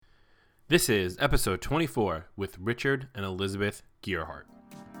This is episode 24 with Richard and Elizabeth Gearhart.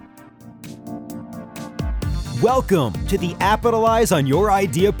 Welcome to the Appitalize on Your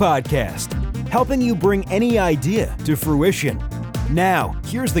Idea podcast, helping you bring any idea to fruition. Now,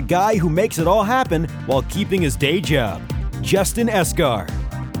 here's the guy who makes it all happen while keeping his day job, Justin Esgar.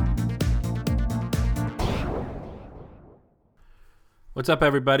 What's up,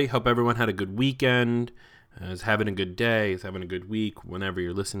 everybody? Hope everyone had a good weekend, is having a good day, is having a good week, whenever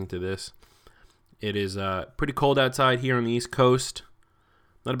you're listening to this. It is pretty cold outside here on the East Coast.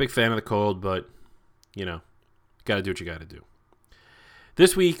 Not a big fan of the cold, but, you know, got to do what you got to do.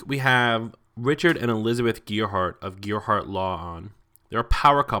 This week, we have Richard and Elizabeth Gearhart of Gearhart Law on. They're a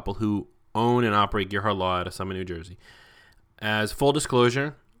power couple who own and operate Gearhart Law out of Summit, New Jersey. As full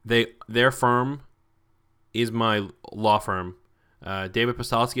disclosure, their firm is my law firm. David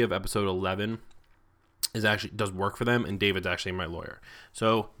Postolsky of episode 11 does work for them, and David's actually my lawyer.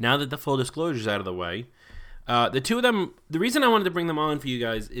 So now that the full disclosure is out of the way, the two of them, the reason I wanted to bring them on for you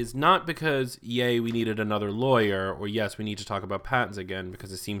guys is not because, yay, we needed another lawyer, or yes, we need to talk about patents again,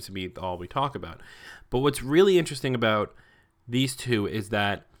 because it seems to be all we talk about. But what's really interesting about these two is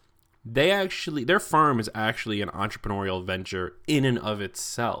that their firm is actually an entrepreneurial venture in and of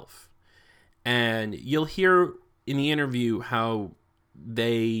itself. And you'll hear in the interview how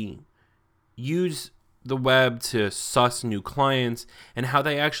they use the web to suss new clients and how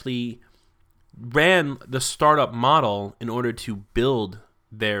they actually ran the startup model in order to build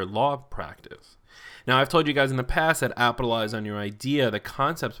their law practice. Now, I've told you guys in the past that Appitalize on Your Idea, the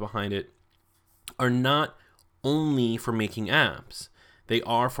concepts behind it are not only for making apps. They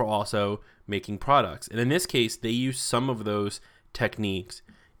are for also making products. And in this case, they use some of those techniques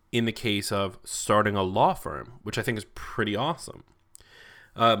in the case of starting a law firm, which I think is pretty awesome.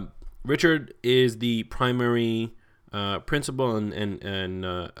 Richard is the primary principal and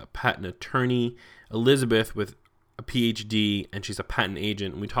a patent attorney. Elizabeth with a PhD, and she's a patent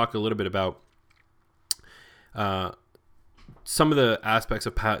agent. And we talk a little bit about some of the aspects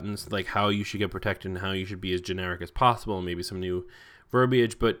of patents, like how you should get protected and how you should be as generic as possible, and maybe some new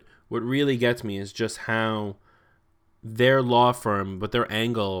verbiage. But what really gets me is just how their law firm, but their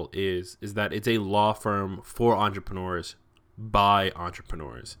angle is that it's a law firm for entrepreneurs by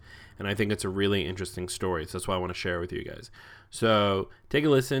entrepreneurs. And I think it's a really interesting story. So that's why I want to share with you guys. So take a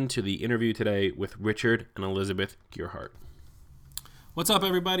listen to the interview today with Richard and Elizabeth Gearhart. What's up,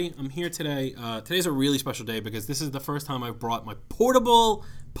 everybody? I'm here today. Today's a really special day because this is the first time I've brought my portable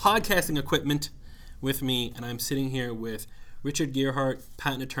podcasting equipment with me. And I'm sitting here with Richard Gearhart,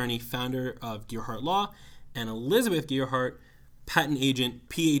 patent attorney, founder of Gearhart Law, and Elizabeth Gearhart, patent agent,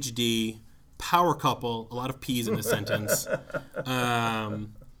 PhD, power couple, a lot of P's in this sentence.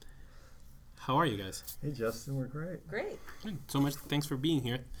 How are you guys? Hey, Justin, we're great. Great. So much. Thanks for being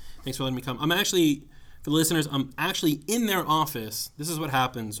here. Thanks for letting me come. I'm actually, for the listeners, I'm actually in their office. This is what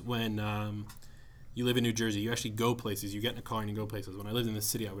happens when you live in New Jersey. You actually go places. You get in a car and you go places. When I lived in the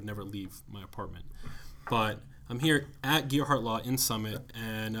city, I would never leave my apartment. But I'm here at Gearhart Law in Summit,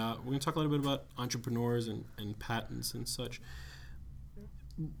 and we're going to talk a little bit about entrepreneurs and patents and such.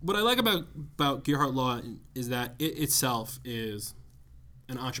 What I like about Gearhart Law is that it itself is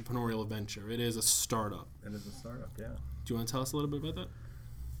an entrepreneurial venture. It is a startup. It is a startup, yeah. Do you want to tell us a little bit about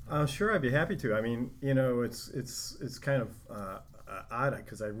that? Sure, I'd be happy to. I mean, you know, it's kind of odd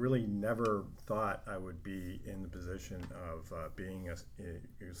because I really never thought I would be in the position of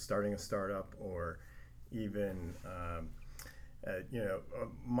starting a startup or even,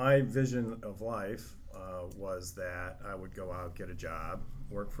 my vision of life was that I would go out, get a job,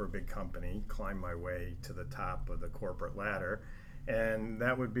 work for a big company, climb my way to the top of the corporate ladder, and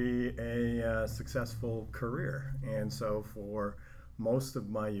that would be a successful career. And so for most of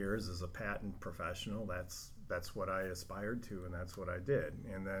my years as a patent professional, that's what I aspired to, and that's what I did.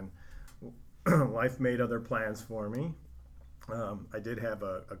 And then life made other plans for me. I did have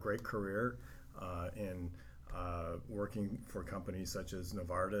a great career in working for companies such as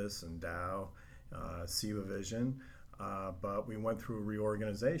Novartis and Dow, Seva Vision. But we went through a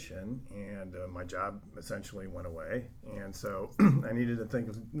reorganization, and my job essentially went away. And so I needed to think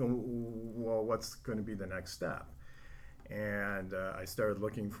of, well, what's going to be the next step? And I started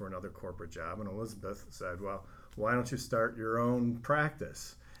looking for another corporate job. And Elizabeth said, well, why don't you start your own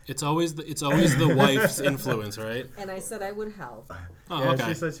practice? It's always the wife's influence, right? And I said I would help. Oh, yeah, okay.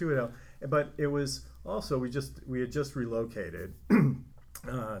 She said she would help. But it was also, we had just relocated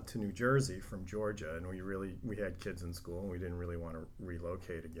to New Jersey from Georgia, and we had kids in school, and we didn't really want to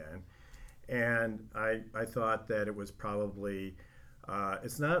relocate again. And I thought that it was probably,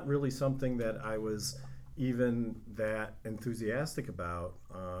 it's not really something that I was even that enthusiastic about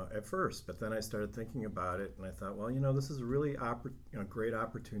at first. But then I started thinking about it, and I thought, well, this is a really great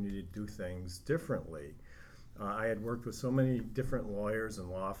opportunity to do things differently. I had worked with so many different lawyers and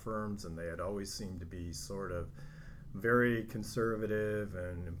law firms, and they had always seemed to be sort of very conservative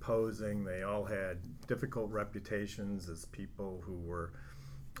and imposing. They all had difficult reputations as people who were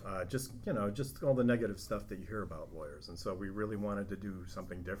just all the negative stuff that you hear about lawyers. And so we really wanted to do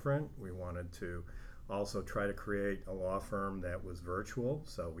something different. We wanted to also try to create a law firm that was virtual.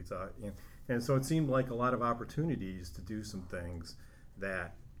 So we thought, and so it seemed like a lot of opportunities to do some things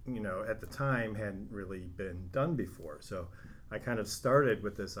that, at the time hadn't really been done before. So I kind of started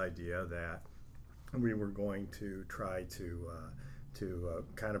with this idea that we were going to try to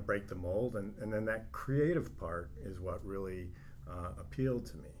kind of break the mold, and then that creative part is what really appealed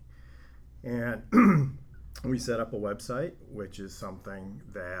to me. And we set up a website, which is something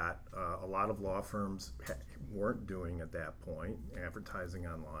that a lot of law firms weren't doing at that point, advertising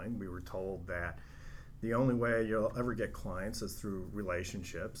online. We were told that the only way you'll ever get clients is through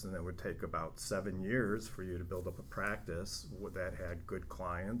relationships, and it would take about 7 years for you to build up a practice that had good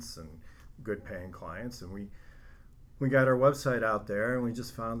clients and good paying clients. And we got our website out there, and we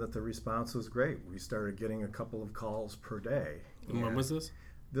just found that the response was great. We started getting a couple of calls per day. And when was this?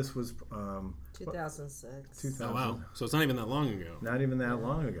 This was 2006. Oh, wow. So it's not even that long ago. Not even that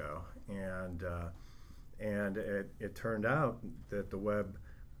long ago. And it turned out that the web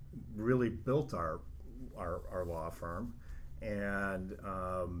really built our law firm, and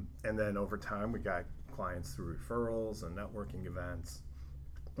then over time we got clients through referrals and networking events,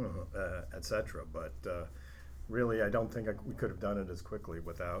 etc. But really, I don't think we could have done it as quickly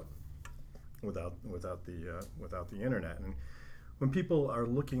without the internet. And when people are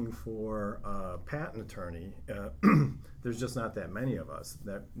looking for a patent attorney, there's just not that many of us.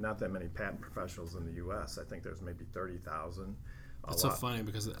 Not that many patent professionals in the U.S. I think there's maybe 30,000. It's so funny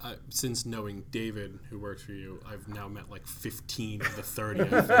because since knowing David, who works for you, I've now met like 15 of the 30, I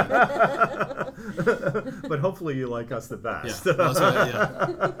think. But hopefully you like us the best. Yeah, that's right,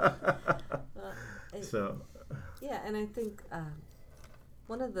 yeah. So. Yeah, and I think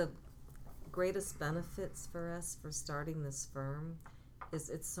one of the greatest benefits for us for starting this firm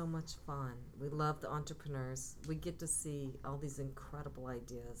is it's so much fun. We love the entrepreneurs. We get to see all these incredible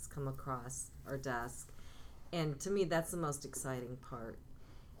ideas come across our desk. And to me, that's the most exciting part.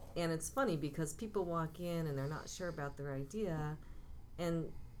 And it's funny because people walk in and they're not sure about their idea. And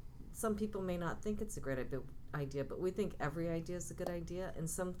some people may not think it's a great idea, but we think every idea is a good idea. And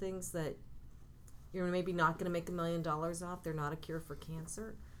some things that you're maybe not going to make $1 million off, they're not a cure for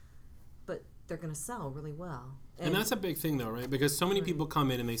cancer, but they're going to sell really well. And that's a big thing, though, right? Because so many people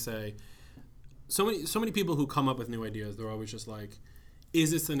come in and they say, so many people who come up with new ideas, they're always just like,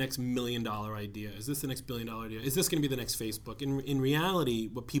 is this the next $1 million idea? Is this the next $1 billion idea? Is this going to be the next Facebook? In reality,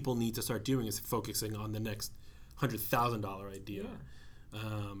 what people need to start doing is focusing on the next $100,000 idea. Yeah.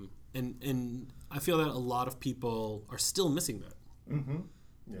 And I feel that a lot of people are still missing that. Mm-hmm.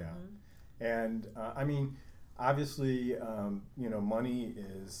 Yeah. Mm-hmm. And I mean, obviously, money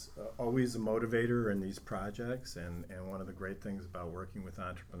is always a motivator in these projects. And one of the great things about working with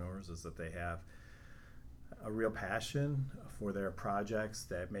entrepreneurs is that they have a real passion for their projects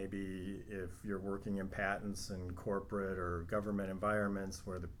that maybe if you're working in patents and corporate or government environments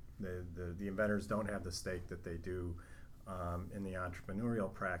where the inventors don't have the stake that they do in the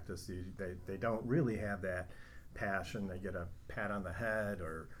entrepreneurial practice, they don't really have that passion. They get a pat on the head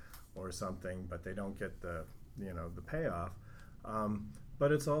or something, but they don't get the payoff.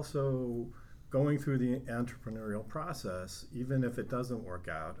 But it's also going through the entrepreneurial process, even if it doesn't work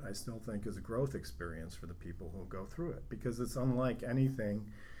out, I still think is a growth experience for the people who go through it, because it's unlike anything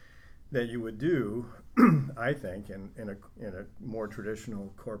that you would do, I think, in a more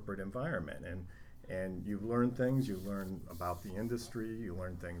traditional corporate environment. And you learn things, you learn about the industry, you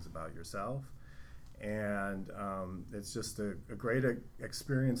learn things about yourself, and it's just a great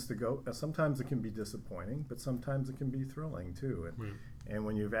experience to go. Sometimes it can be disappointing, but sometimes it can be thrilling too. And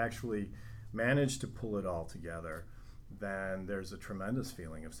when you've actually manage to pull it all together, then there's a tremendous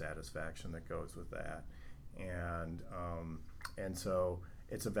feeling of satisfaction that goes with that, and so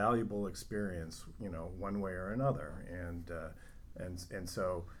it's a valuable experience, one way or another. And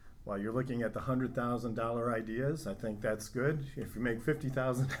so while you're looking at the $100,000 ideas, I think that's good. If you make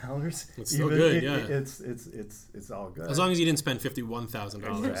 $50,000, it's still good. Yeah, it's all good as long as you didn't spend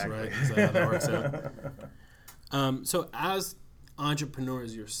 $51,000, exactly. Right? Is that how that works out? So as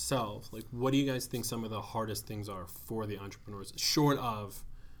entrepreneurs yourself, like, what do you guys think some of the hardest things are for the entrepreneurs, short of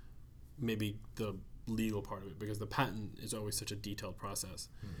maybe the legal part of it, because the patent is always such a detailed process.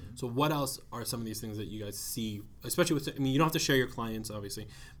 So what else are some of these things that you guys see, especially with, I mean, you don't have to share your clients, obviously,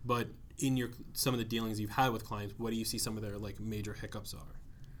 but in some of the dealings you've had with clients, what do you see some of their like major hiccups are?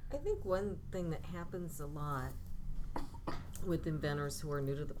 I think one thing that happens a lot with inventors who are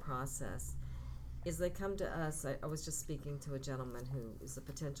new to the process is they come to us. I was just speaking to a gentleman who is a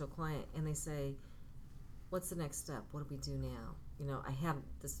potential client, and they say, what's the next step? What do we do now? You know, I have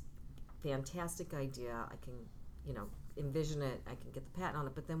this fantastic idea. I can, you know, envision it. I can get the patent on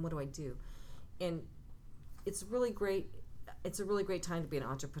it, but then what do I do? And it's really great. It's a really great time to be an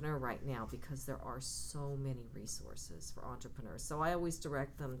entrepreneur right now because there are so many resources for entrepreneurs. So I always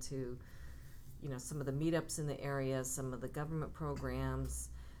direct them to, you know, some of the meetups in the area, some of the government programs,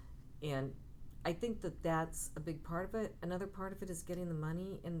 and I think that that's a big part of it. Another part of it is getting the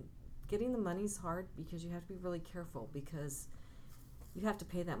money, and getting the money is hard because you have to be really careful because you have to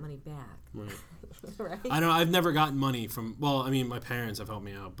pay that money back. Right. Right? I don't know. I've never gotten money from, well, I mean, my parents have helped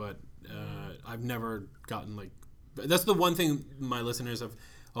me out, but I've never gotten like, that's the one thing my listeners have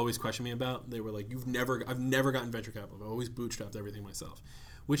always questioned me about. They were like, I've never gotten venture capital. I've always bootstrapped everything myself,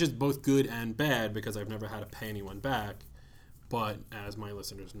 which is both good and bad because I've never had to pay anyone back. But as my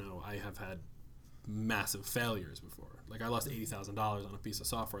listeners know, I have had massive failures before. Like I lost $80,000 on a piece of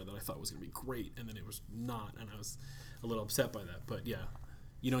software that I thought was going to be great, and then it was not, and I was a little upset by that. But yeah,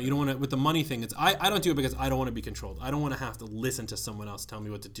 you know, you don't want to, with the money thing, it's I don't do it because I don't want to be controlled. I don't want to have to listen to someone else tell me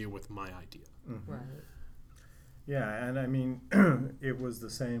what to do with my idea. Mm-hmm. Right. Yeah, and I mean, it was the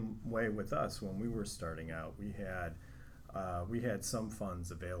same way with us when we were starting out. We had some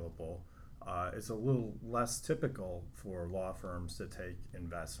funds available. It's a little less typical for law firms to take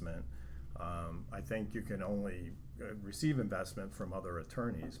investment. I think you can only receive investment from other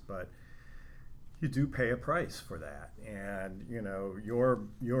attorneys, but you do pay a price for that. And you know,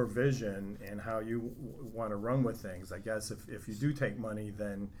 your vision and how you want to run with things. I guess if you do take money,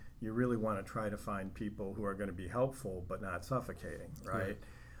 then you really want to try to find people who are going to be helpful but not suffocating, right?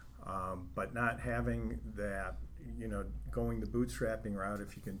 But not having that, you know, going the bootstrapping route,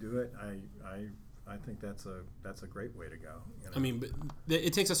 if you can do it, I think that's a great way to go. You know? I mean, but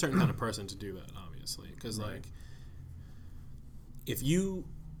it takes a certain kind of person to do that, obviously, because like if you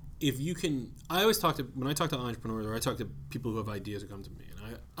can, I always when I talk to entrepreneurs or I talk to people who have ideas who come to me,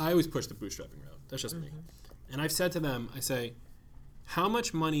 and I always push the bootstrapping route. That's just me. And I've said to them, I say, how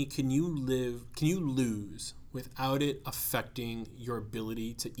much money can you lose without it affecting your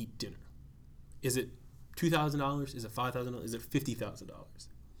ability to eat dinner? Is it $2,000? Is it $5,000? Is it $50,000?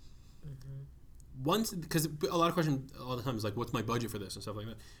 Once, because a lot of questions all the time is like, what's my budget for this and stuff like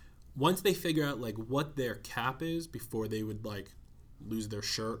that. Once they figure out like what their cap is before they would like lose their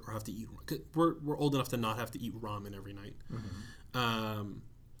shirt or have to eat, cause we're old enough to not have to eat ramen every night.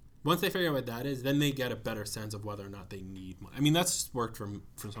 Once they figure out what that is, then they get a better sense of whether or not they need money. I mean, that's worked for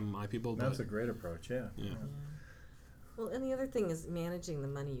some of my people. That's a great approach, yeah. Well, and the other thing is managing the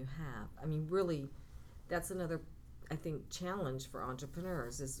money you have. I mean, really, that's another, I think, challenge for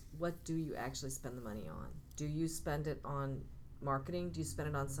entrepreneurs is what do you actually spend the money on? Do you spend it on marketing? Do you spend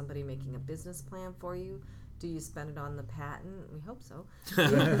it on somebody making a business plan for you? Do you spend it on the patent? We hope so.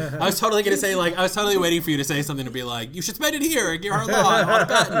 I was totally going to say, like, I was totally waiting for you to say something to be like, you should spend it here, your law, on a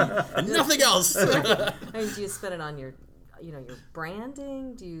patent, and nothing else. I mean, do you spend it on your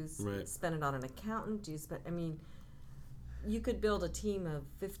branding? Do you Right. spend it on an accountant? Do you spend, I mean, you could build a team of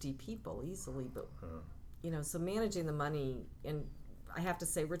 50 people easily, but, you know, so managing the money, and I have to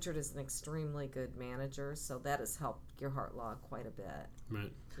say Richard is an extremely good manager, so that has helped Gearhart Law quite a bit.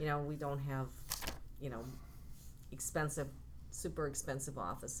 Right. You know, we don't have, you know, super expensive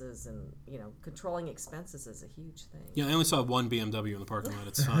offices, and, you know, controlling expenses is a huge thing. Yeah, I only saw one BMW in the parking lot.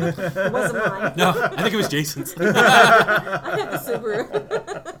 It's fine. It wasn't mine. No, I think it was Jason's. I had the Subaru.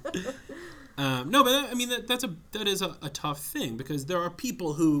 No, but I mean that is a tough thing because there are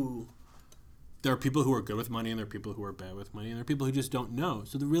people who are good with money and there are people who are bad with money and there are people who just don't know.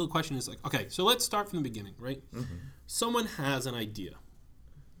 So the real question is like, okay, so let's start from the beginning, right? Someone has an idea.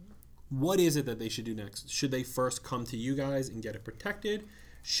 What is it that they should do next? Should they first come to you guys and get it protected?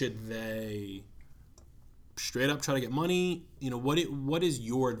 Should they straight up try to get money? You know, what is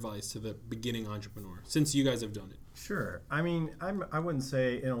your advice to the beginning entrepreneur since you guys have done it? Sure. I mean, I wouldn't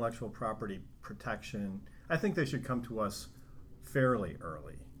say intellectual property protection. I think they should come to us fairly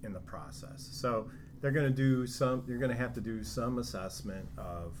early in the process. So you're going to have to do some assessment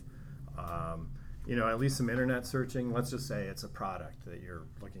of, you know, at least some internet searching. Let's just say it's a product that you're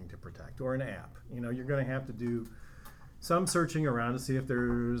looking to protect or an app. You know, you're going to have to do some searching around to see if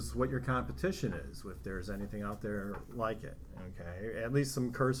there's what your competition is, if there's anything out there like it. Okay, at least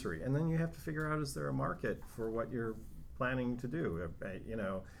some cursory, and then you have to figure out, is there a market for what you're planning to do?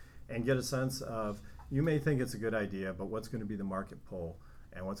 And get a sense of, you may think it's a good idea, but what's going to be the market pull,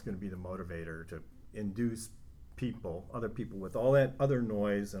 and what's going to be the motivator to induce other people with all that other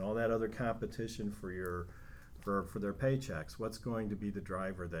noise and all that other competition for their paychecks. What's going to be the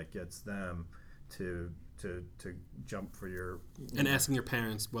driver that gets them to jump for your... And asking your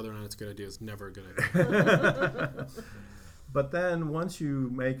parents whether or not it's a good idea is never a good idea. But then once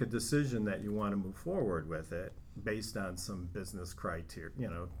you make a decision that you want to move forward with it based on some business criteria,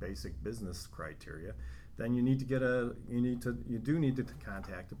 basic business criteria, then you do need to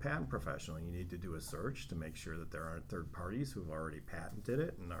contact a patent professional. You need to do a search to make sure that there aren't third parties who've already patented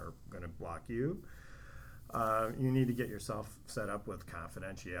it and are going to block you. You need to get yourself set up with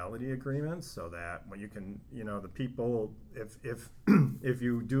confidentiality agreements so that when you can, the people, if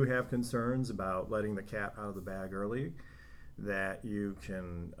you do have concerns about letting the cat out of the bag early, that you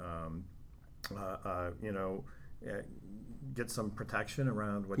can, get some protection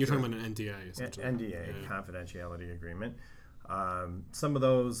around what you're talking about an NDA, essentially. NDA, confidentiality agreement. Some of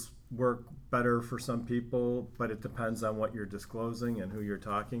those work better for some people, but it depends on what you're disclosing and who you're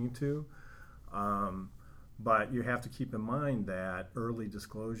talking to. But you have to keep in mind that early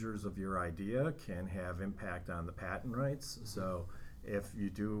disclosures of your idea can have impact on the patent rights. So if you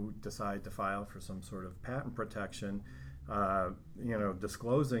do decide to file for some sort of patent protection,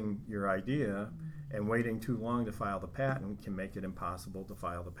 disclosing your idea and waiting too long to file the patent can make it impossible to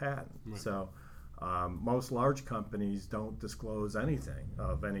file the patent. Right. So most large companies don't disclose anything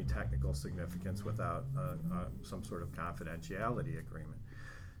of any technical significance without some sort of confidentiality agreement.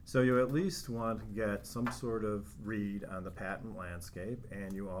 So you at least want to get some sort of read on the patent landscape,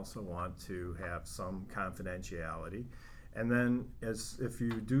 and you also want to have some confidentiality. And then if you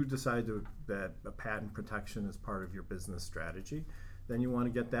do decide that a patent protection is part of your business strategy, then you want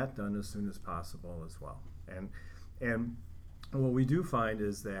to get that done as soon as possible as well. And what we do find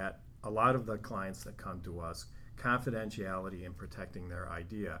is that a lot of the clients that come to us, confidentiality and protecting their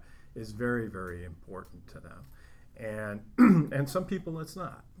idea is very, very important to them. And some people it's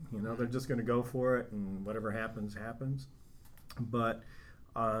not. They're just going to go for it, and whatever happens, happens. But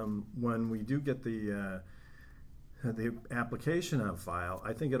when we do get the application on file,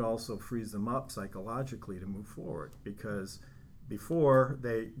 I think it also frees them up psychologically to move forward, because before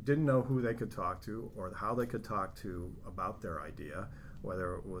they didn't know who they could talk to or how they could talk to about their idea,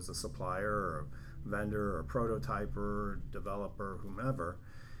 whether it was a supplier or a vendor or a prototyper, developer, whomever.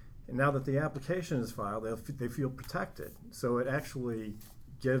 And now that the application is filed, they feel protected. So it actually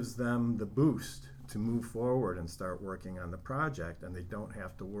gives them the boost to move forward and start working on the project, and they don't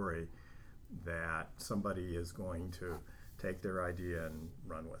have to worry that somebody is going to take their idea and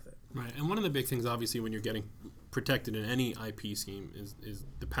run with it. Right, and one of the big things, obviously, when you're getting protected in any IP scheme is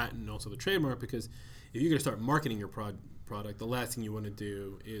the patent and also the trademark, because if you're going to start marketing your product, the last thing you want to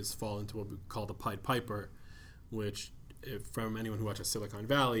do is fall into what we call the Pied Piper, which, if from anyone who watches Silicon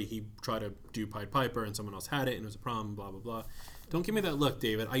Valley, he tried to do Pied Piper and someone else had it and it was a problem, blah, blah, blah. Don't give me that look,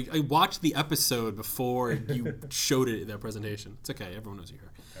 David. I watched the episode before you showed it in that presentation. It's okay. Everyone knows you're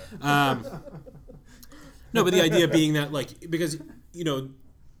here. No, but the idea being that, because,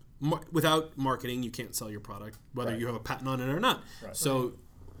 without marketing, you can't sell your product, whether you have a patent on it or not. Right. So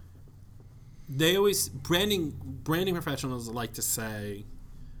they always, branding professionals like to say,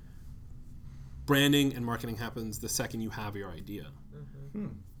 branding and marketing happens the second you have your idea. Mm-hmm.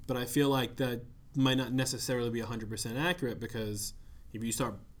 But I feel like that might not necessarily be 100% accurate, because if you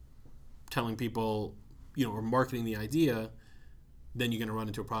start telling people, or marketing the idea, then you're going to run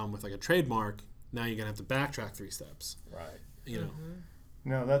into a problem with a trademark. Now you're going to have to backtrack 3 steps. Right. Mm-hmm.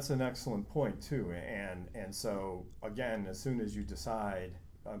 No, that's an excellent point too. And so again, as soon as you decide,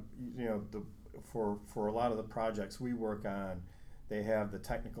 for a lot of the projects we work on, they have the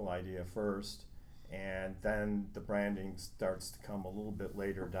technical idea first, and then the branding starts to come a little bit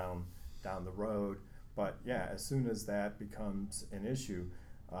later down the road. But yeah, as soon as that becomes an issue,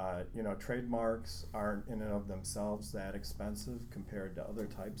 trademarks aren't in and of themselves that expensive compared to other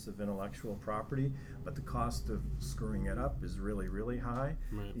types of intellectual property, but the cost of screwing it up is really, really high.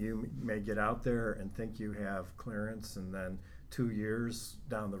 Right. You may get out there and think you have clearance, and then 2 years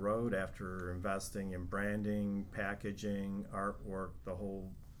down the road, after investing in branding, packaging, artwork, the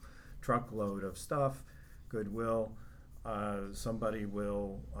whole truckload of stuff, goodwill, somebody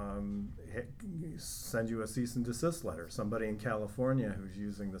will send you a cease and desist letter. Somebody in California who's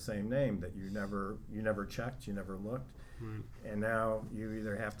using the same name that you never checked, you never looked, And now you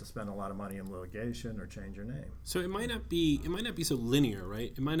either have to spend a lot of money in litigation or change your name. So it might not be so linear,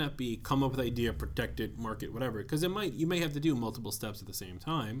 right? It might not be come up with idea, protect it, market, whatever. Because you may have to do multiple steps at the same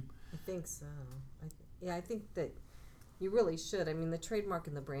time. I think so. I think that you really should. I mean, the trademark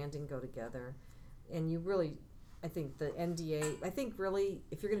and the branding go together, and you really, I think the NDA. I think really,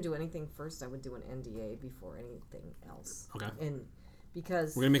 if you're going to do anything first, I would do an NDA before anything else. Okay. And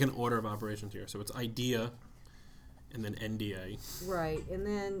because we're gonna make an order of operations here, so it's idea, and then NDA. Right, and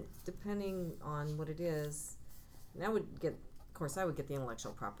then depending on what it is, and I would get the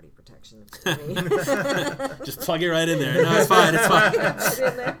intellectual property protection. Just plug it right in there. No, it's fine. It's fine. Put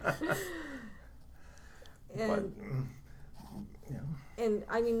it in there. And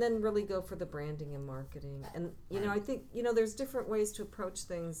I mean, then really go for the branding and marketing. And, I think, there's different ways to approach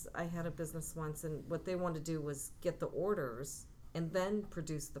things. I had a business once, and what they wanted to do was get the orders and then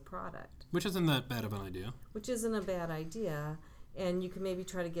produce the product. Which isn't that bad of an idea. Which isn't a bad idea. And you can maybe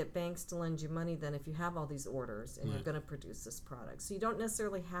try to get banks to lend you money then if you have all these orders and you're going to produce this product. So you don't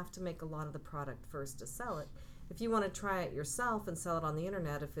necessarily have to make a lot of the product first to sell it. If you want to try it yourself and sell it on the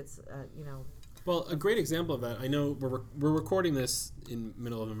internet, if it's, Well, a great example of that, I know we're recording this in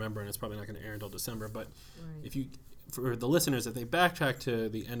middle of November, and it's probably not going to air until December, but if you, for the listeners, if they backtrack to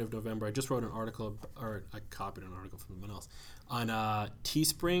the end of November, I just wrote an article, or I copied an article from someone else, on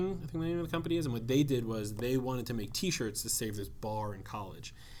Teespring, I think the name of the company is, and what they did was they wanted to make T-shirts to save this bar in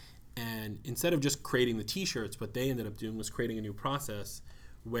college. And instead of just creating the T-shirts, what they ended up doing was creating a new process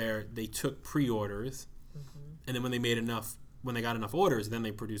where they took pre-orders, and then when they got enough orders, then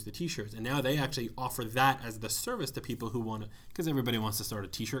they produced the T-shirts. And now they actually offer that as the service to people who want to, because everybody wants to start a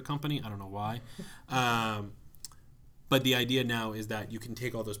T-shirt company. I don't know why. But the idea now is that you can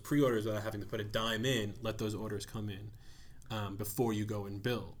take all those pre-orders without having to put a dime in, let those orders come in before you go and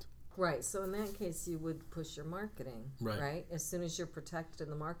build. Right. So in that case, you would push your marketing, right? As soon as you're protected in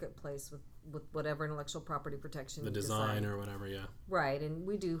the marketplace with whatever intellectual property protection the design or whatever, yeah. Right. And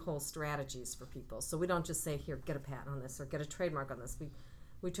we do whole strategies for people. So we don't just say, here, get a patent on this or get a trademark on this.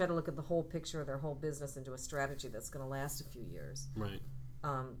 We try to look at the whole picture of their whole business and do a strategy that's going to last a few years. Right.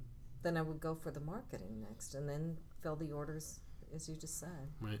 Then I would go for the marketing next and then fill the orders, as you just said.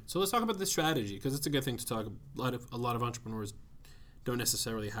 Right. So let's talk about the strategy, because it's a good thing to talk. A lot of entrepreneurs don't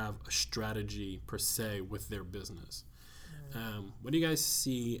necessarily have a strategy per se with their business. What do you guys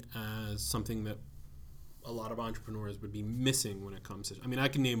see as something that a lot of entrepreneurs would be missing when it comes to? I mean, I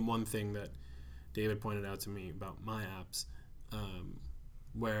can name one thing that David pointed out to me about my apps,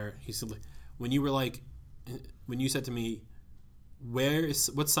 where he said, when you said to me, what's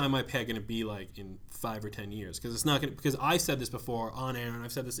SciMyPay going to be like in 5 or 10 years? Because it's not going. Because I said this before on air, and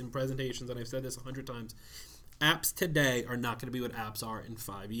I've said this in presentations, and I've said this 100 times. Apps today are not going to be what apps are in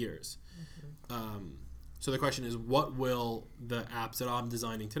 5 years. So the question is, what will the apps that I'm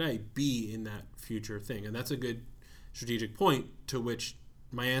designing today be in that future thing? And that's a good strategic point, to which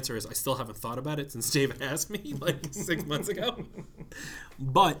my answer is I still haven't thought about it since David asked me like 6 months ago.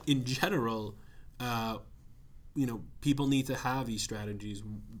 But in general, people need to have these strategies.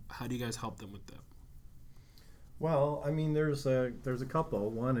 How do you guys help them with that? Well, I mean, there's a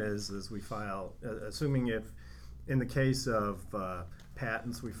couple. One is we file, assuming if, in the case of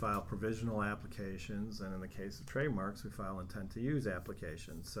patents, we file provisional applications, and in the case of trademarks, we file intent to use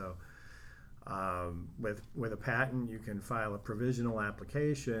applications. So with a patent, you can file a provisional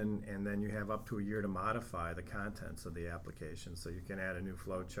application, and then you have up to a year to modify the contents of the application. So you can add a new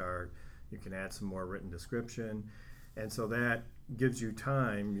flow chart, you can add some more written description, and so that gives you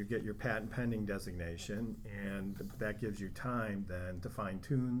time. You get your patent pending designation, and that gives you time then to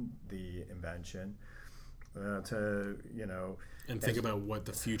fine-tune the invention, and think about what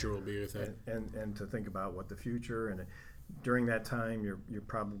the future will be with it, and to think about what the future. And during that time, you're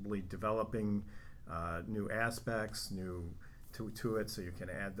probably developing new aspects, to it, so you can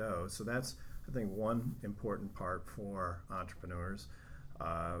add those. So that's, I think, one important part for entrepreneurs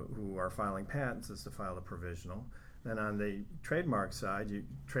who are filing patents, is to file a provisional. Then on the trademark side,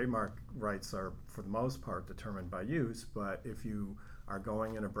 trademark rights are, for the most part, determined by use, but if you are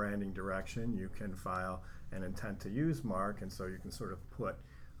going in a branding direction, you can file an intent to use mark, and so you can sort of put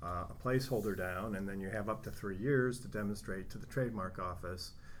a placeholder down, and then you have up to 3 years to demonstrate to the trademark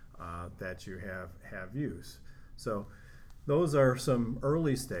office that you have use. So those are some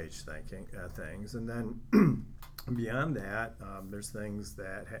early stage things, and then beyond that, there's things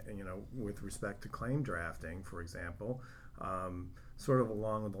that, with respect to claim drafting, for example, sort of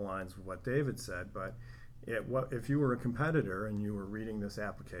along the lines of what David said, but if you were a competitor and you were reading this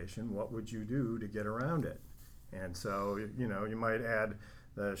application, what would you do to get around it? And so, you might add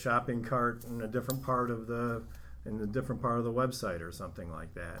the shopping cart in a different part of the in a different part of the website or something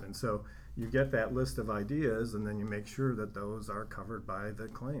like that. And so you get that list of ideas, and then you make sure that those are covered by the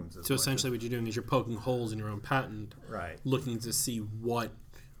claims. So essentially what you're doing is you're poking holes in your own patent, right, looking to see what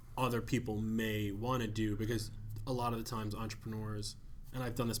other people may want to do, because a lot of the times entrepreneurs, and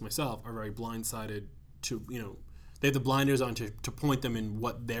I've done this myself, are very blindsided to, they have the blinders on to point them in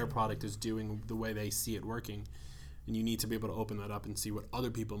what their product is doing, the way they see it working. And you need to be able to open that up and see what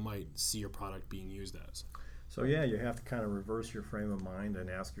other people might see your product being used as. So yeah, you have to kind of reverse your frame of mind and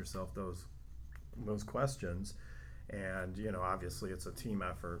ask yourself those questions. And obviously it's a team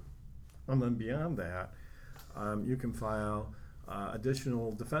effort. And then beyond that, you can file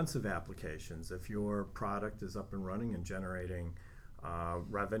additional defensive applications. If your product is up and running and generating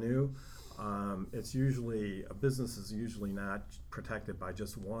revenue, it's usually, a business is usually not protected by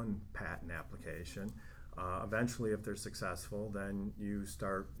just one patent application. Eventually, if they're successful, then you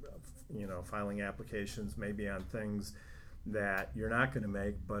start, filing applications maybe on things that you're not going to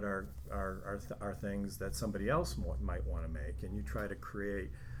make, but are things that somebody else might want to make, and you try to create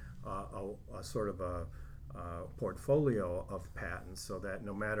a sort of a portfolio of patents, so that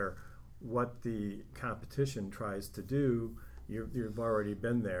no matter what the competition tries to do, you've already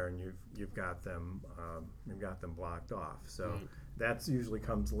been there and you've got them blocked off. So that usually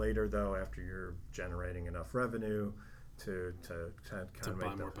comes later, though, after you're generating enough revenue to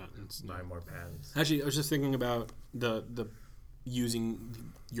buy more patents. Buy more patents. Actually, I was just thinking about the using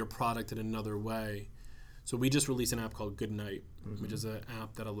your product in another way. So we just released an app called Good Night, which is an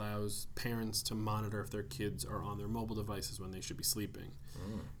app that allows parents to monitor if their kids are on their mobile devices when they should be sleeping.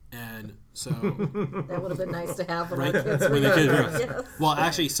 And so that would have been nice to have when right? our kids were When the kids younger. were- Yes. Well,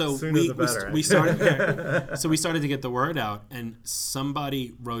 actually, so Sooner the better, we started so we started to get the word out, and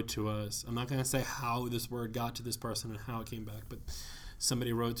somebody wrote to us. I'm not going to say how this word got to this person and how it came back, but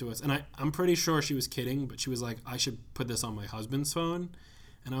somebody wrote to us, and I'm pretty sure she was kidding, but she was like, "I should put this on my husband's phone,"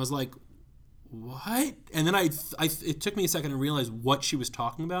 and I was like, "What?" And then it took me a second to realize what she was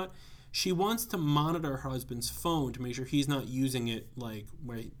talking about. She wants to monitor her husband's phone to make sure he's not using it like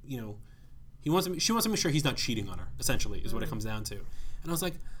where she wants to make sure he's not cheating on her, essentially, is what it comes down to. And I was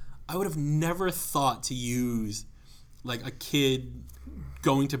like, I would have never thought to use like a kid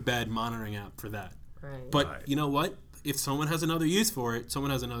going to bed monitoring app for that. Right. But you know what? If someone has another use for it,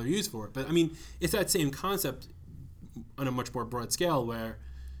 someone has another use for it. But I mean, it's that same concept on a much more broad scale, where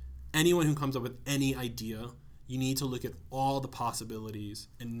anyone who comes up with any idea, you need to look at all the possibilities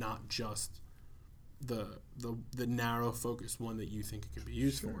and not just the narrow focused one that you think it could be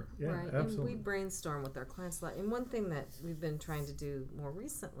used for. Yeah, right. absolutely. And we brainstorm with our clients a lot. And one thing that we've been trying to do more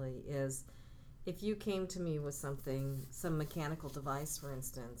recently is, if you came to me with some mechanical device, for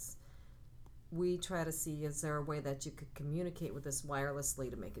instance, we try to see, is there a way that you could communicate with this wirelessly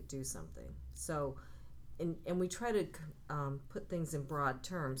to make it do something? So, and we try to put things in broad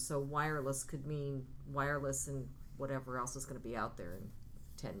terms. So wireless could mean wireless and whatever else is going to be out there in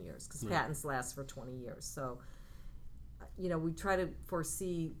 10 years, because patents last for 20 years. So, we try to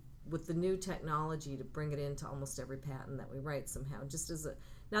foresee with the new technology to bring it into almost every patent that we write somehow, just as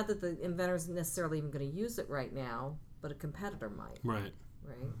not that the inventor's necessarily even going to use it right now, but a competitor might. Right.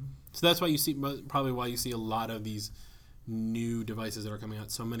 Right. So that's why you see, probably why you see a lot of these new devices that are coming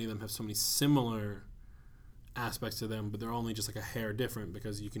out. So many of them have so many similar aspects to them, but they're only just like a hair different,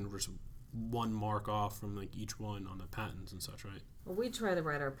 because you can just one mark off from like each one on the patents and such, right? Well, we try to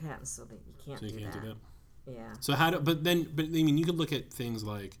write our patents so that you can't, So you do, can't that. do that. Yeah. So but I mean, you could look at things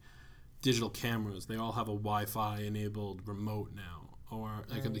like digital cameras. They all have a Wi-Fi enabled remote now, or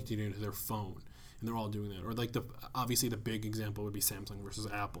they can do it into their phone, and they're all doing that. Or like obviously the big example would be Samsung versus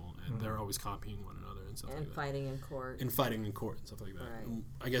Apple, and they're always copying one another and stuff And like that. fighting in court. And fighting in court and stuff like that. Right. And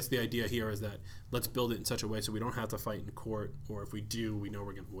I guess the idea here is that let's build it in such a way so we don't have to fight in court, or if we do, we know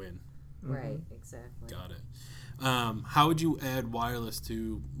we're going to win. Right, exactly. Got it. How would you add wireless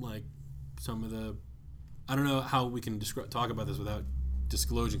to like some of the? I don't know how we can talk about this without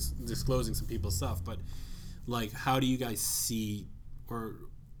disclosing some people's stuff, but like, how do you guys see, or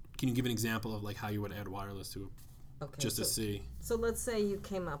can you give an example of like how you would add wireless to it, Okay. just to see? So let's say you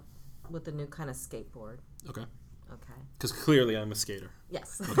came up with a new kind of skateboard. Okay. Okay. Because clearly I'm a skater.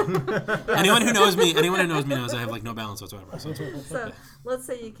 Yes. Anyone who knows me knows I have like no balance whatsoever. So So let's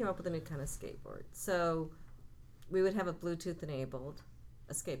say you came up with a new kind of skateboard. So we would have a Bluetooth enabled,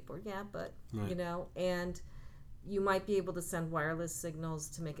 a skateboard, yeah, but Right. and you might be able to send wireless signals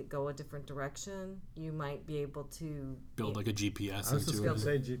to make it go a different direction. You might be able to build like a GPS I was just into going it. to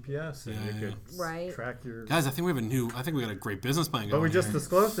say GPS, and you could Right. track your... Guys, I think we got a great business plan going. But we just here.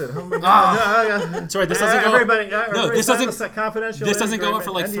 disclosed it. Oh my God. Sorry, this doesn't go. Everybody, No, this doesn't. Confidential. This doesn't go up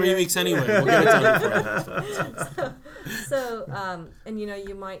for like 3 weeks anyway. We'll get it done. So, and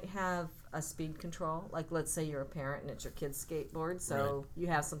you might have a speed control. Like, let's say you're a parent and it's your kid's skateboard, so you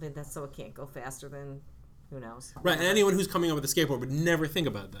have something that's so it can't go faster than, who knows. Right, and anyone who's coming up with a skateboard would never think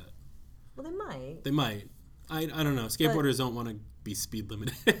about that. Well, they might. They might. I don't know. Skateboarders don't want to be speed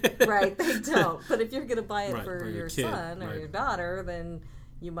limited. Right, they don't. But if you're going to buy it Right, for your kid, son or your daughter, then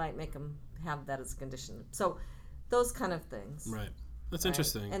you might make them have that as a condition. So, those kind of things. Right. That's Right?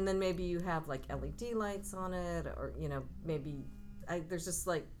 interesting. And then maybe you have like LED lights on it, or maybe there's just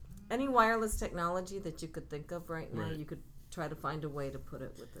like any wireless technology that you could think of right now. Right. You could try to find a way to put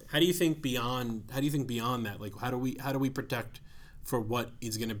it with it. How do you think beyond that? Like, how do we protect for what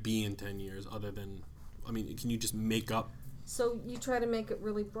is going to be in 10 years? Other than, I mean, can you just make up? So you try to make it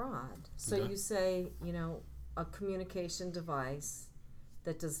really broad. So Okay. you say, a communication device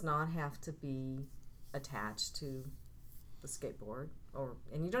that does not have to be attached to the skateboard,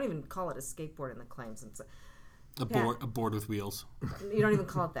 and you don't even call it a skateboard in the claims. It's A board with wheels. you don't even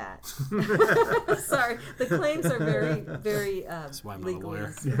call it that. Sorry, the claims are very, very That's why I'm not a lawyer.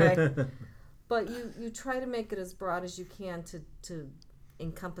 legalese, right? But you try to make it as broad as you can to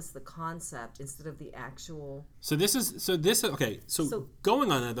encompass the concept instead of the actual. So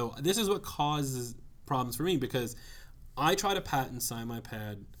going on that though, this is what causes problems for me, because I tried to patent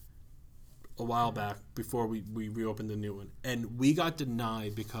SciMyPad a while back before we reopened the new one, and we got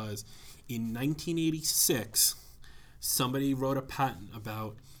denied because in 1986 somebody wrote a patent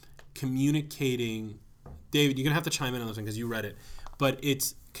about communicating. David, you're gonna have to chime in on this one because you read it, but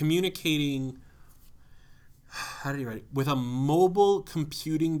it's communicating. How did he write it? With a mobile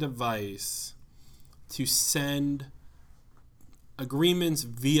computing device to send agreements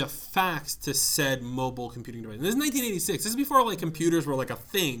via fax to said mobile computing device. And this is 1986. This is before like computers were like a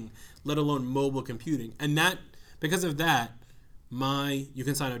thing, let alone mobile computing. And that, because of that, you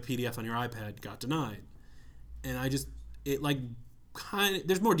can sign a PDF on your iPad got denied. And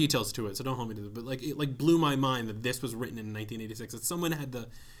there's more details to it, so don't hold me to this, but like it like blew my mind that this was written in 1986, that someone had the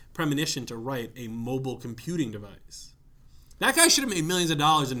premonition to write a mobile computing device. That guy should have made millions of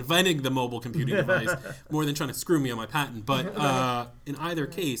dollars inventing the mobile computing device more than trying to screw me on my patent. But in either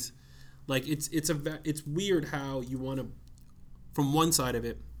case, like it's weird how you want to, from one side of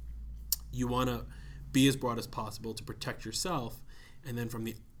it, you want to be as broad as possible to protect yourself, and then from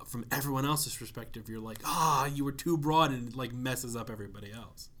everyone else's perspective, you're like, you were too broad, and it like messes up everybody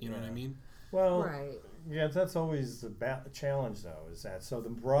else. You know what I mean? Well, Right. yeah, that's always the challenge, though, is that so the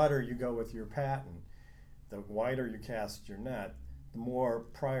broader you go with your patent, the wider you cast your net, the more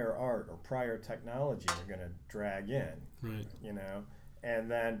prior art or prior technology you're going to drag in. Right.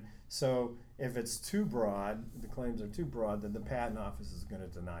 And then, so if it's too broad, the claims are too broad, then the patent office is going to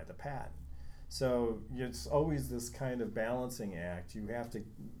deny the patent. So it's always this kind of balancing act. You have to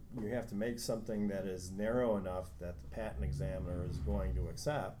make something that is narrow enough that the patent examiner is going to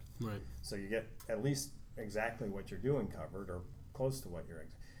accept. Right. So you get at least exactly what you're doing covered, or close to what you're,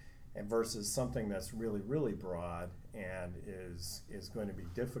 and versus something that's really, really broad and is going to be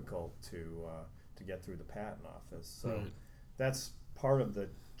difficult to get through the patent office. So Right. that's part of the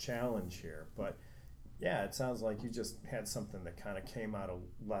challenge here. But yeah, it sounds like you just had something that kind of came out of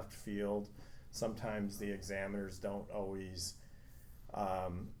left field. Sometimes the examiners don't always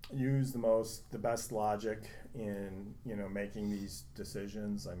use the best logic in making these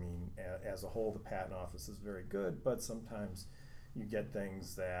decisions. I mean, as a whole, the patent office is very good, but sometimes you get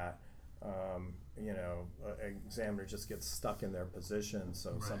things that an examiner just gets stuck in their position.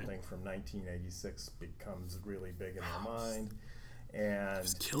 So Right. something from 1986 becomes really big in their mind, and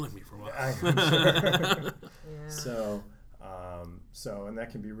It's killing me for a while. I'm sure. Yeah. So and that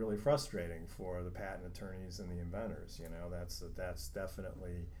can be really frustrating for the patent attorneys and the inventors. That's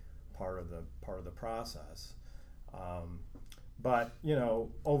definitely part of the process. But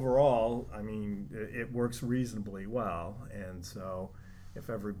overall, I mean, it works reasonably well, and so if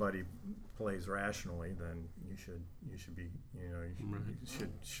everybody plays rationally, then you should be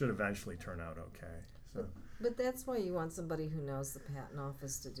should eventually turn out okay. So. But that's why you want somebody who knows the patent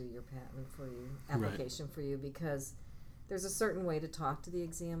office to do your patent for you, application for you, because There's a certain way to talk to the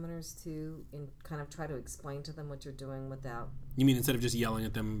examiners too, and kind of try to explain to them what you're doing without. You mean instead of just yelling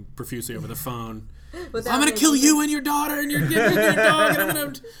at them profusely over the phone, without I'm going to kill making you and your daughter and your dog, and I'm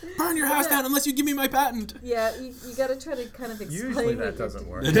going to burn your house down unless you give me my patent. Yeah, you got to try to kind of explain. Usually what that you're doesn't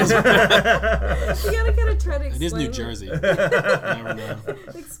doing. work. You got to kind of try to explain. It is New Jersey. You never know.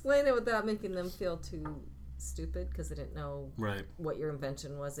 Explain it without making them feel too stupid because they didn't know Right. what your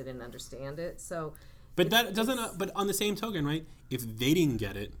invention was. They didn't understand it. So, But that doesn't. But on the same token, right? If they didn't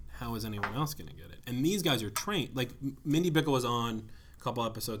get it, how is anyone else going to get it? And these guys are trained. Like Mindy Bickle was on a couple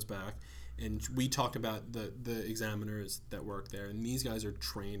episodes back, and we talked about the examiners that work there, and these guys are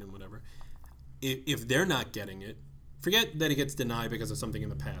trained and whatever. If they're not getting it, forget that it gets denied because of something in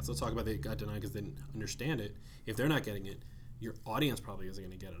the past. Let's talk about they got denied because they didn't understand it. If they're not getting it, your audience probably isn't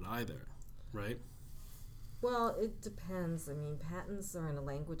going to get it either, right? well, it depends. I mean, patents are in a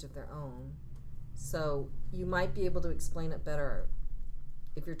language of their own. So you might be able to explain it better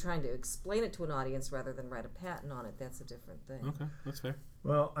if you're trying to explain it to an audience rather than write a patent on it. That's a different thing. Okay, that's fair.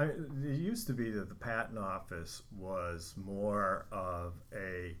 Well, it used to be that the patent office was more of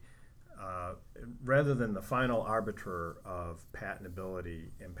a, rather than the final arbiter of patentability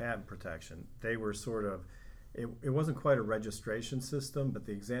and patent protection, they were sort of, it wasn't quite a registration system, but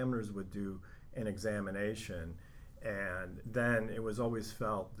the examiners would do an examination, and then it was always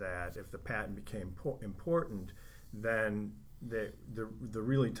felt that if the patent became important, then the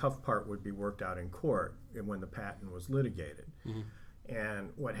really tough part would be worked out in court when the patent was litigated. Mm-hmm. And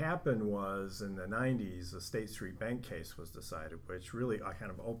what happened was in the 90s, the State Street Bank case was decided, which really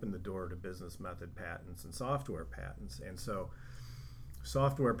kind of opened the door to business method patents and software patents. And so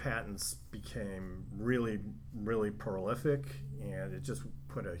software patents became really, really prolific, and it just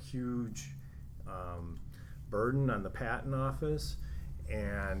put a huge burden on the patent office.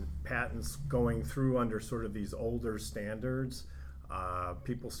 And patents going through under sort of these older standards,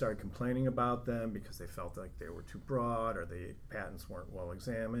 people started complaining about them because they felt like they were too broad or the patents weren't well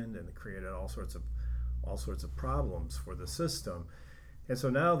examined, and it created all sorts of problems for the system. And so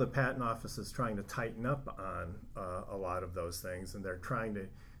now the patent office is trying to tighten up on a lot of those things, and they're trying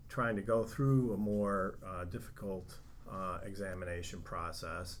to go through a more difficult examination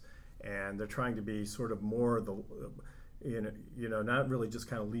process, and they're trying to be sort of more not really just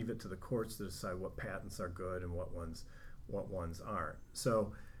kind of leave it to the courts to decide what patents are good and what ones aren't.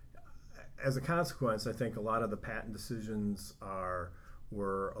 So as a consequence, I think a lot of the patent decisions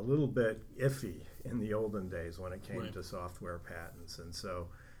were a little bit iffy in the olden days when it came to software patents. And so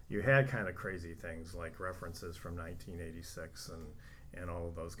you had kind of crazy things like references from 1986 and all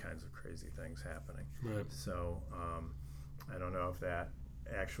of those kinds of crazy things happening. Right. So I don't know if that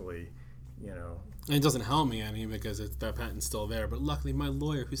actually, And it doesn't help me any because that patent's still there. But luckily, my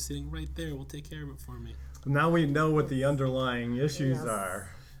lawyer, who's sitting right there, will take care of it for me. Now we know what the underlying issues are.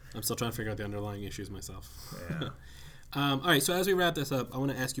 I'm still trying to figure out the underlying issues myself. Yeah. All right, so as we wrap this up, I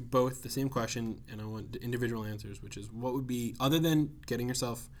want to ask you both the same question, and I want individual answers, which is what would be, other than getting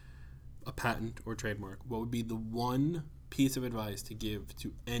yourself a patent or trademark, what would be the one piece of advice to give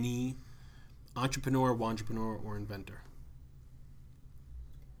to any entrepreneur, wantrepreneur, or inventor?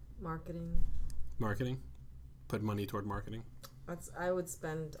 Marketing? Put money toward marketing? I would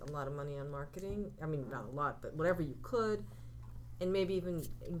spend a lot of money on marketing. I mean, not a lot, but whatever you could, and maybe even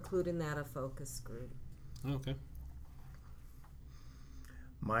include in that a focus group. Oh, okay.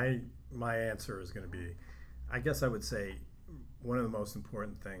 My answer is going to be, I guess I would say one of the most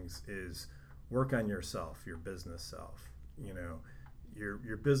important things is work on yourself, your business self.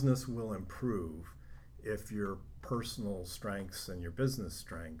 Your business will improve if your personal strengths and your business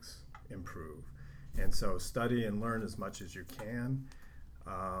strengths improve. And so study and learn as much as you can.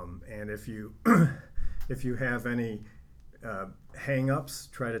 And if you if you have any hang-ups,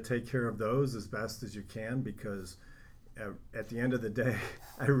 try to take care of those as best as you can, because at the end of the day,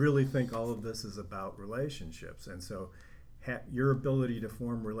 I really think all of this is about relationships. And so your ability to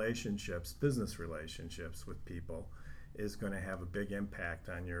form relationships, business relationships with people, is going to have a big impact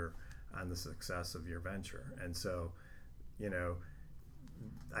on the success of your venture. And so,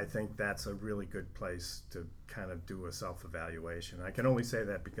 I think that's a really good place to kind of do a self-evaluation. I can only say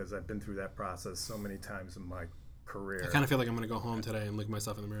that because I've been through that process so many times in my career. I kind of feel like I'm going to go home today and look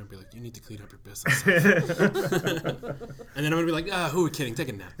myself in the mirror and be like, you need to clean up your business. And then I'm going to be like, who are we kidding? Take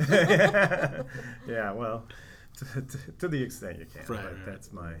a nap. Yeah, well, to the extent you can. Right.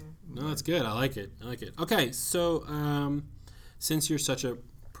 That's my... No, that's good. I like it. Okay, so since you're such a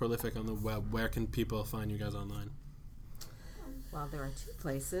prolific on the web, where can people find you guys online? Well, there are two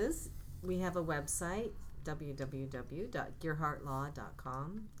places. We have a website,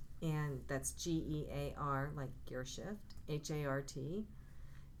 www.gearhartlaw.com, and that's GEAR, like gear shift. HART,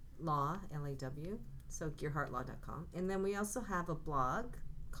 law, LAW, so gearhartlaw.com. And then we also have a blog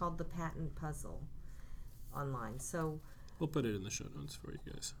called The Patent Puzzle online. So We'll put it in the show notes for you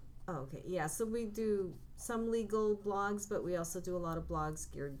guys. okay, yeah, so we do some legal blogs, but we also do a lot of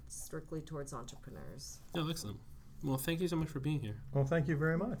blogs geared strictly towards entrepreneurs. Oh, excellent. Well, thank you so much for being here. Well, thank you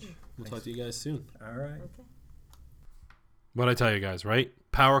very much. We'll talk to you guys soon. All right. Okay. What I tell you guys, right?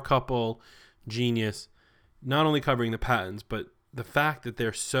 Power couple, genius, not only covering the patents, but the fact that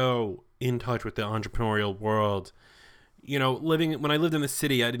they're so in touch with the entrepreneurial world. You know, when I lived in the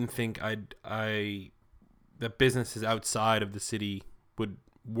city, I didn't think that businesses outside of the city would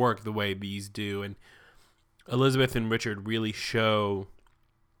work the way these do. And Elizabeth and Richard really show,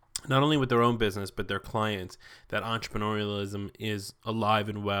 not only with their own business, but their clients, that entrepreneurialism is alive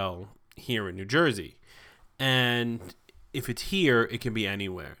and well here in New Jersey. And if it's here, it can be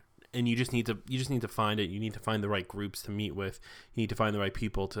anywhere. And you just need to find it. You need to find the right groups to meet with. You need to find the right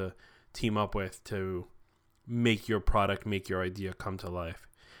people to team up with to make your product, make your idea come to life.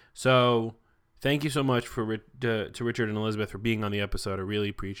 So thank you so much to Richard and Elizabeth for being on the episode. I really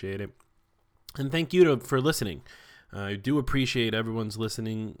appreciate it. And thank you for listening. I do appreciate everyone who's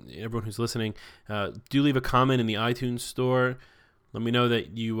listening. Do leave a comment in the iTunes store. Let me know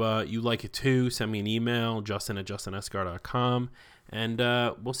that you like it too. Send me an email, justin@justinescar.com. And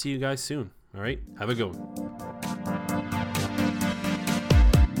we'll see you guys soon. All right? Have a good one.